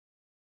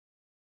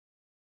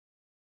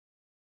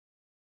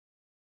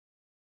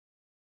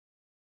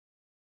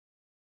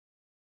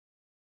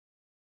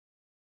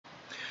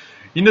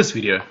In this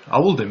video, I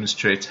will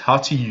demonstrate how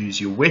to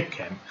use your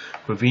webcam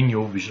within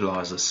your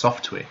Visualizer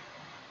software.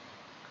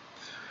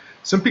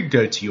 Simply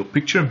go to your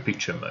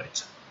picture-in-picture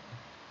mode,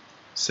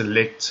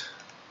 select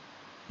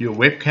your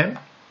webcam,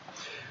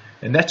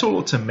 and that will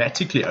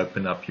automatically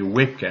open up your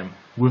webcam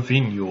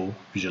within your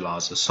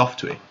Visualizer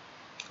software.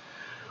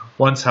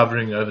 Once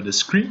hovering over the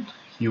screen,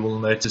 you will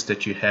notice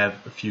that you have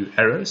a few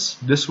arrows.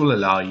 This will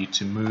allow you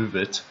to move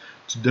it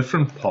to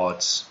different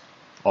parts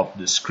of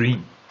the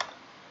screen.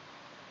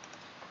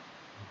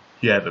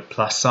 You have a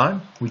plus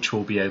sign, which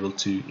will be able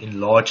to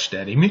enlarge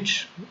that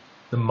image,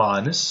 the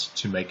minus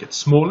to make it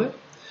smaller,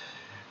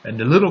 and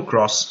the little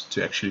cross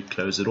to actually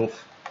close it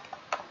off.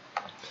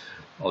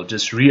 I'll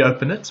just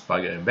reopen it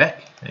by going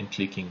back and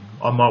clicking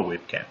on my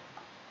webcam.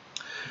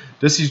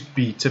 This would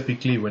be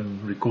typically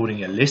when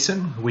recording a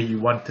lesson where you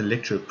want the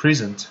lecturer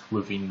present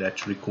within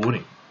that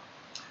recording.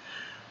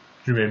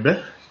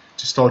 Remember,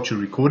 to start your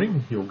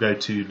recording, you'll go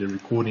to the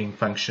recording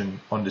function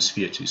on the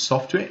Sphere2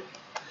 software,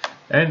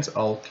 and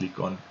I'll click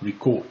on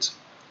record.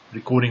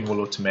 Recording will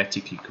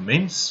automatically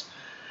commence,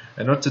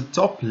 and at the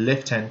top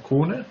left hand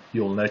corner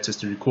you'll notice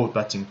the record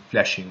button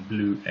flashing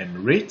blue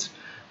and red.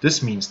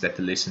 This means that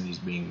the lesson is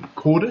being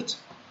recorded.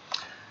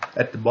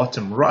 At the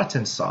bottom right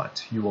hand side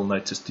you will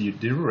notice the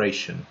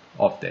duration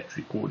of that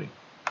recording.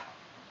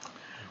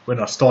 When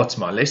I start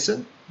my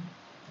lesson,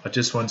 I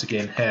just once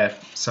again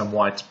have some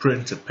white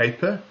printed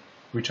paper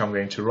which I'm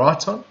going to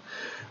write on,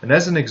 and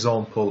as an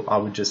example I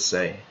would just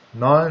say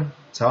 9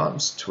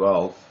 times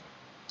 12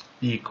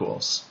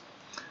 equals.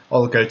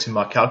 I'll go to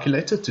my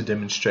calculator to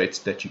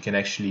demonstrate that you can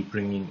actually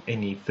bring in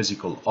any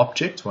physical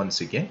object once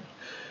again,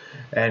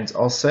 and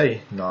I'll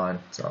say 9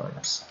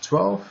 times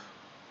 12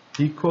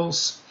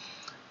 equals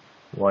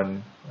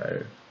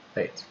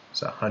 108,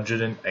 so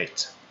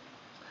 108.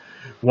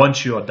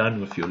 Once you are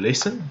done with your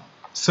lesson,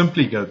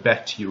 simply go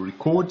back to your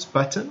record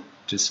button.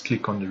 Just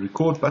click on the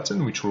record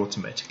button, which will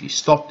automatically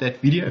stop that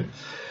video,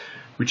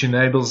 which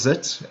enables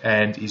it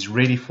and is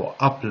ready for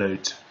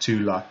upload to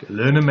like a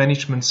learner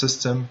management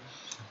system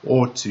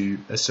or to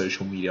a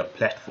social media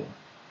platform.